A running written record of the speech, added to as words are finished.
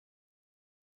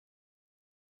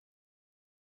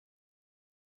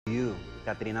You,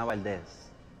 Catrina Valdez,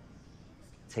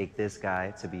 take this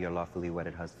guy to be your lawfully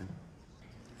wedded husband?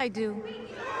 I do.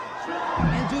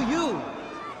 And do you,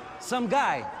 some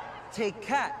guy, take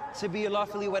Kat to be your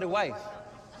lawfully wedded wife?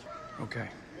 Okay.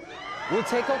 We'll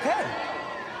take okay.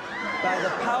 By the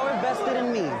power vested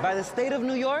in me, by the state of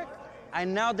New York, I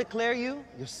now declare you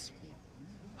your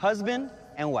husband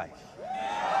and wife.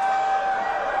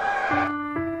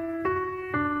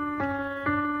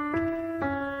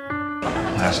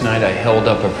 Last night I held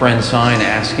up a friend sign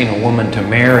asking a woman to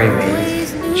marry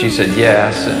me. She said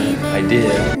yes, and I did.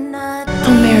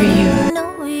 I'll marry you.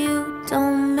 No, you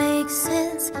don't make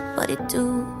sense, but it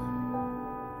do.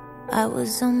 I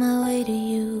was on my way to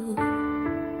you.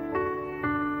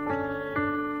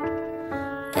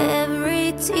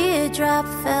 Every teardrop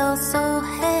felt so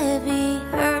heavy,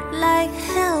 hurt like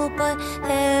hell, but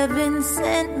heaven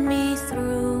sent me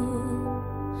through.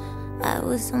 I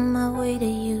was on my way to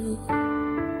you.